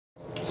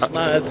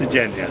Smile to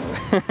Jenya.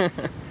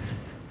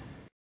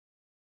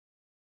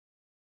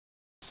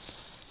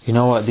 You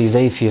know what, these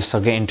atheists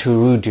are getting too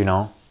rude, you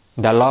know.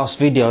 That last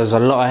video is a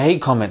lot of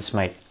hate comments,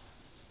 mate.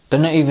 They're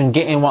not even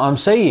getting what I'm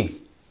saying.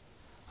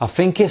 I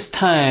think it's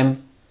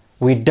time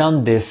we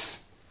done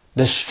this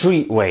the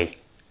street way,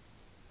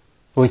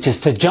 which is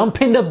to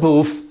jump in the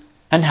booth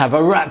and have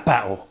a rap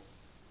battle.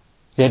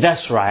 Yeah,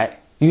 that's right,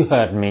 you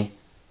heard me.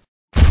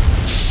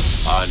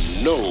 I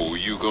know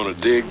you're gonna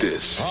dig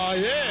this. Oh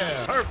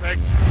yeah, perfect.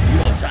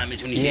 What time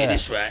is when you hear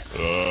this, right?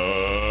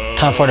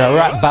 Time for the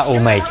rap battle,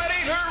 mate.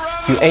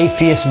 You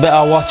atheists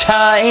better watch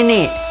out,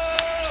 innit?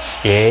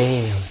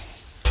 Yeah.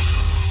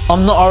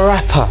 I'm not a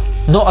rapper,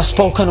 not a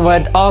spoken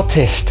word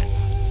artist.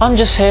 I'm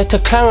just here to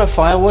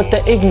clarify what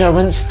the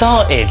ignorance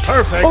started.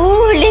 Perfect.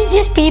 All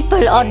religious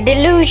people are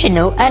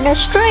delusional and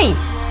astray.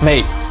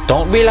 Mate,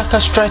 don't be like a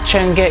stretcher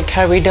and get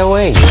carried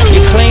away.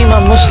 You claim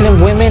that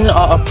Muslim women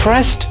are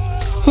oppressed?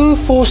 Who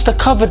forced a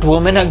covered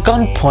woman at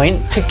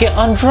gunpoint to get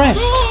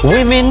undressed?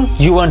 Women,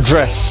 you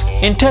undress.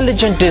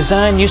 Intelligent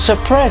design, you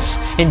suppress.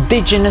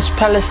 Indigenous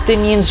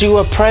Palestinians, you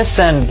oppress.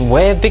 And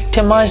we're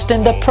victimized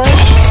and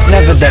oppressed.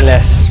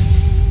 Nevertheless,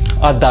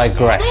 I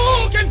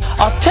digress.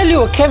 I'll tell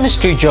you a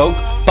chemistry joke,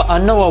 but I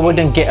know I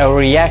wouldn't get a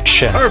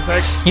reaction.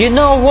 Perfect. You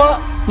know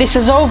what? This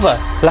is over,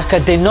 like a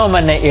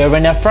denominator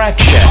in a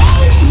fraction.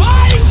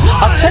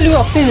 I'll tell you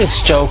a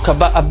physics joke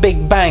about a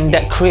big bang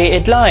that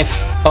created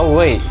life. Oh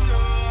wait,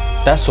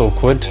 that's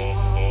awkward.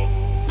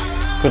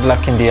 Good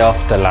luck in the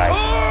afterlife.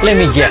 Let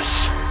me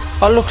guess,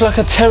 I look like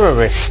a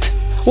terrorist.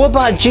 What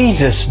about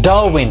Jesus,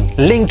 Darwin,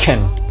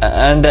 Lincoln,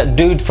 and that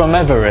dude from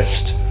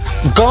Everest?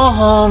 Go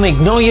home,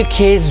 ignore your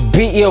kids,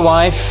 beat your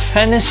wife,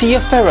 and then see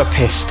a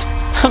therapist.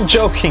 I'm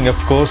joking, of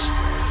course.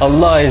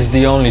 Allah is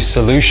the only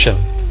solution.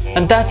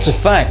 And that's a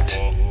fact,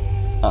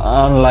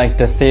 unlike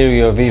the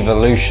theory of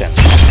evolution.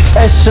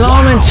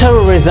 Islam and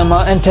terrorism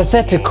are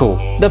antithetical.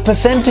 The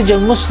percentage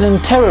of Muslim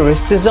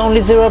terrorists is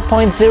only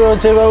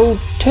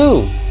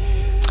 0.002.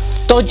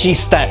 Dodgy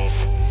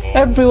stats.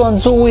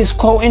 Everyone's always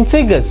quoting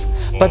figures.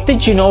 But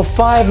did you know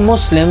 5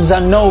 Muslims are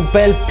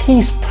Nobel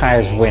Peace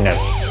Prize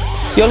winners?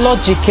 Your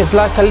logic is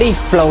like a leaf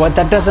blower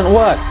that doesn't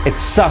work. It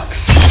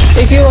sucks.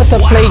 If you were to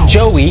play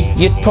Joey,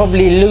 you'd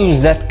probably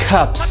lose at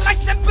cups.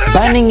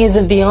 Banning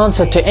isn't the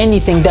answer to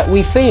anything that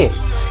we fear,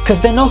 because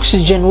then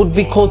oxygen would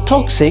be called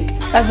toxic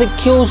as it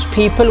kills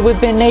people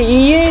within 80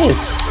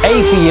 years.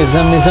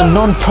 Atheism is a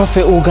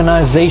non-profit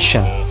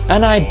organization.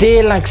 An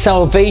idea like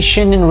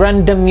salvation in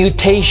random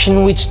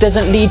mutation which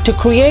doesn't lead to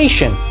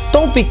creation.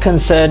 Don't be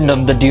concerned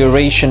of the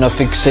duration or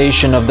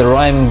fixation of the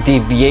rhyming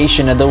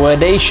deviation of the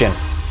word Asian.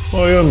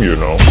 I am, you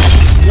know.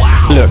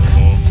 Look,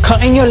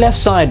 cutting your left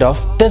side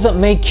off doesn't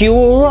make you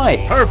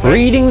alright.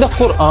 Reading the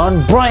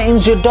Quran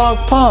brightens your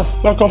dark path.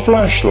 Like a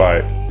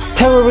flashlight.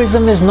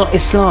 Terrorism is not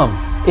Islam,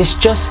 it's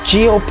just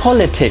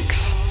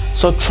geopolitics.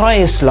 So try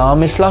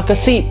Islam, it's like a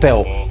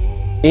seatbelt.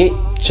 It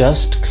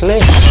just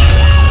clicks.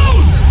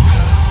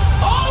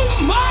 Oh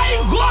my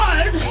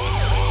God!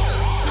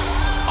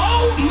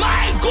 Oh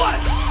my God!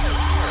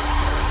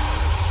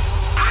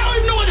 I don't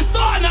even know where to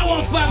start on that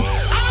one, fam. I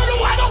don't know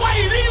why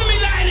you're leaving me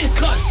like this,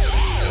 cuz.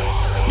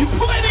 You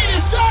put me in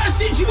a certain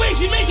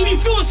situation, making me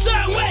feel a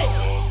certain way.